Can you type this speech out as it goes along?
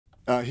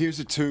Here's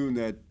a tune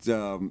that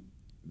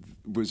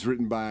was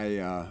written by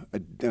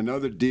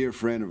another dear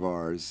friend of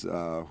ours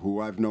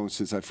who I've known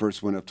since I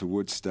first went up to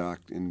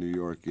Woodstock in New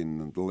York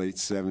in the late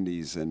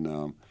 70s,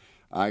 and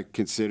I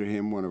consider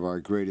him one of our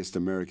greatest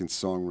American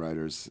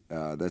songwriters.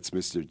 That's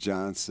Mr.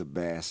 John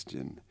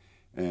Sebastian,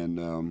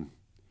 and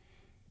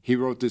he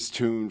wrote this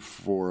tune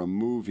for a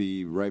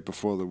movie right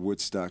before the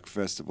Woodstock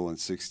Festival in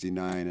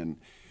 '69,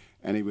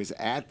 and he was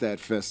at that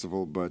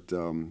festival but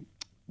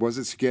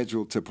wasn't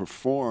scheduled to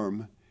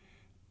perform,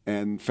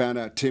 and found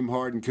out Tim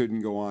Hardin couldn't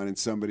go on, and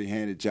somebody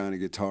handed John a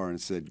guitar and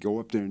said, "Go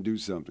up there and do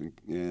something."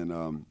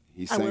 And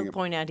he sang. I will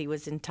point out he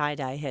was in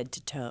tie-dye head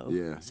to toe.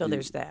 Yeah. So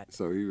there's that.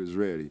 So he was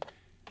ready,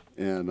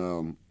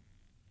 and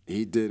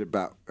he did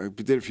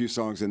a few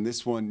songs, and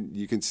this one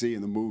you can see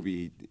in the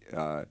movie.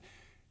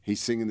 He's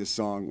singing this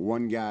song.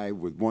 One guy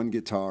with one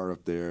guitar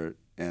up there,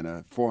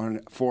 and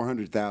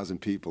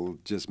 400,000 people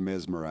just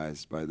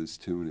mesmerized by this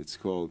tune. It's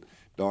called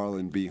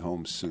 "Darling, Be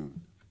Home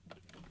Soon."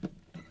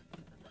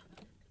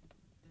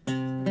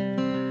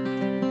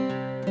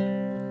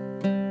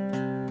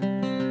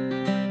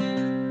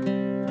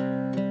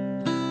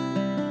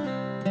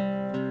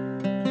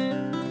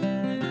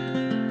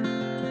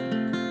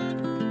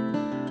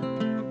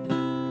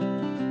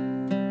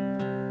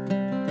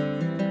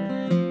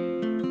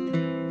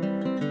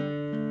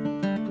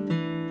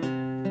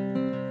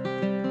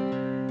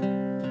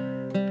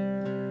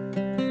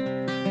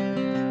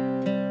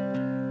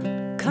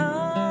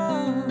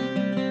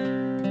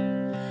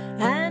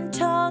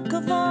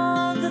 Of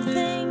all the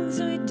things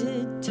we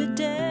did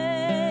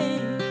today,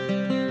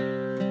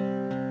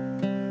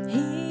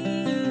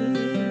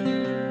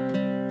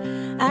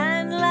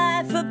 and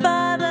laugh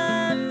about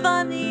our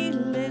funny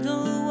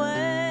little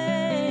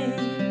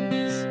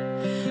ways,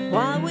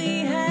 while we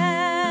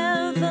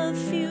have a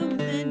few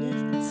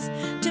minutes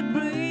to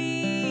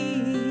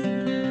breathe.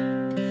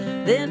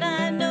 Then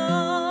I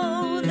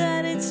know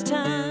that it's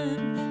time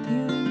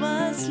you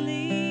must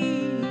leave.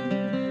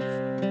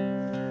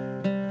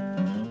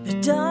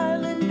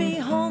 Darling, be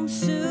home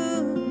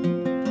soon.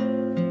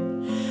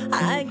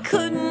 I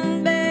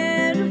couldn't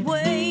bear to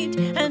wait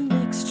an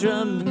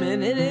extra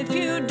minute if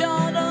you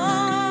don't.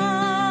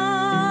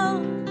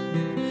 Oh,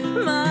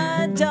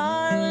 my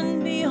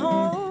darling, be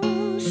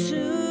home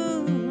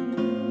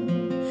soon.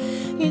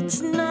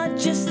 It's not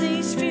just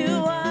these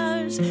few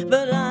hours,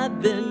 but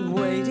I've been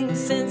waiting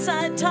since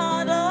I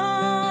taught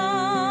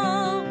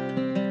on,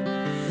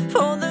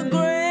 for the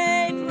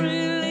great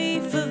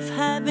relief of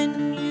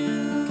having you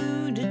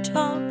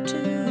talk to.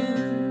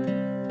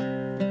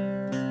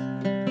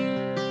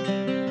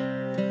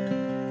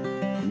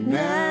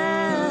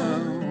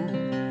 Now,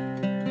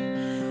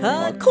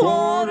 a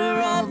quarter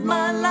of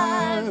my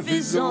life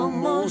is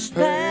almost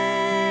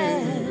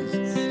past.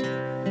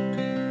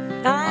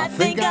 I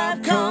think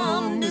I've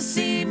come to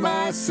see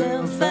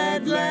myself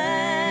at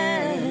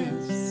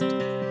last,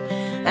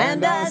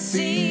 and I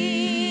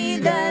see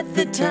that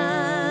the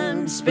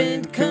time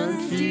spent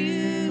confused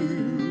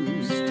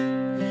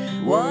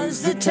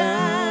was the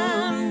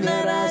time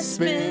that I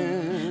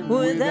spent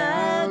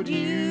without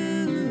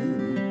you,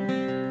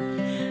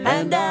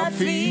 and I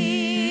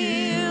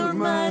feel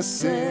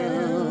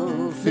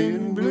myself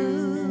in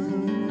bloom.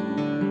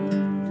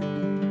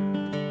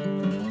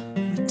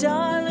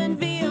 Darling,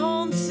 be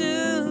home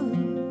soon.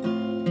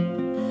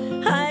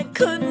 I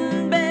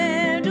couldn't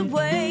bear to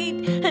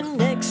wait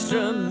an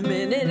extra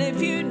minute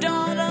if you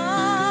don't.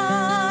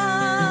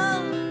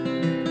 Oh,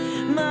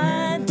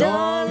 my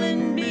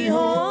darling, be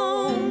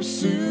home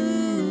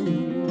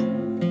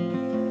soon.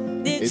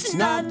 It's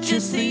not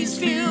just these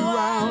few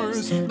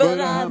hours, but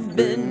I've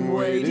been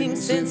waiting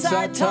since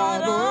I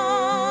taught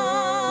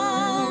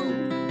on,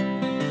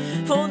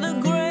 for the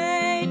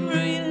great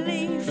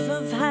relief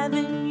of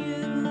having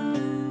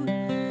you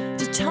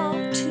to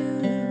talk to.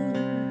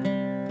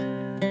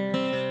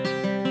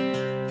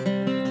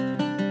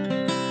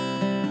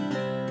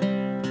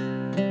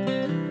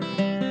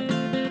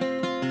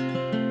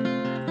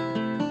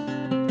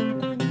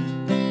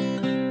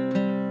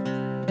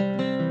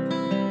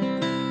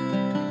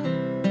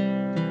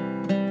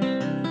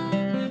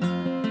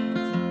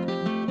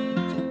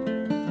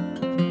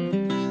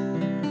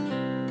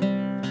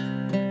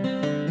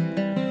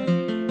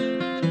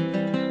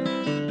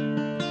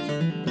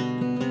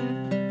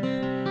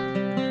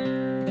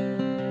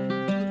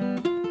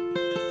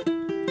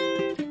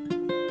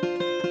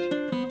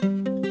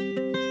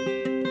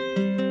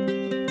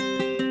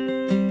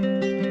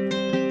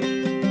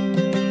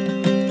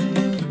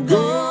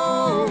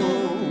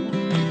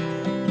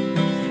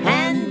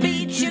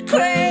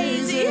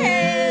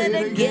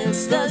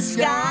 The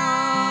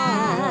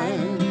sky,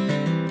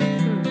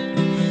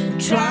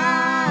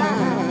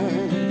 try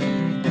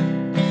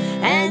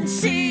and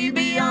see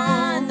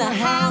beyond the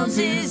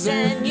houses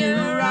and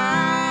your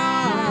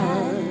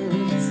eyes.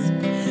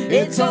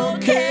 It's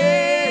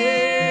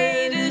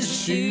okay to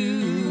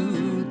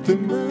shoot the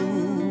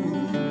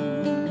moon,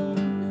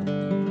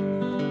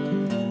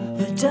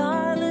 but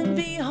darling,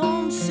 be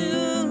home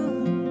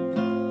soon.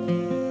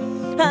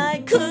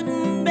 I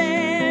couldn't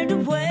bear to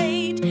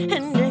wait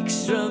and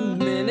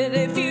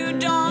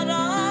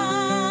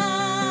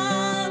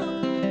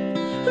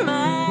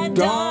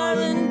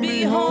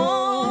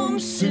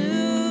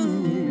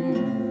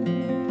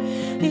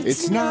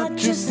It's not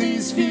just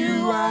these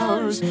few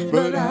hours,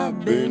 but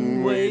I've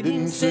been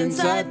waiting since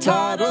I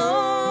toddled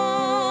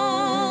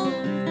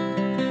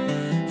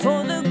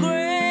for the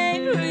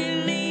great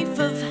relief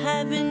of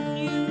having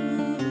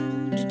you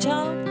to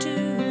talk to,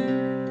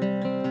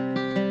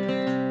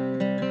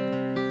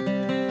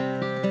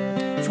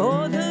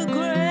 for the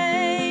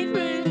great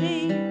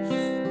relief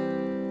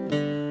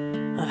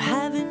of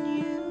having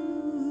you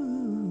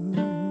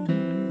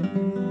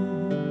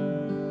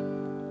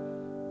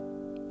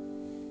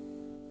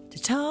to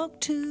talk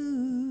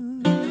to.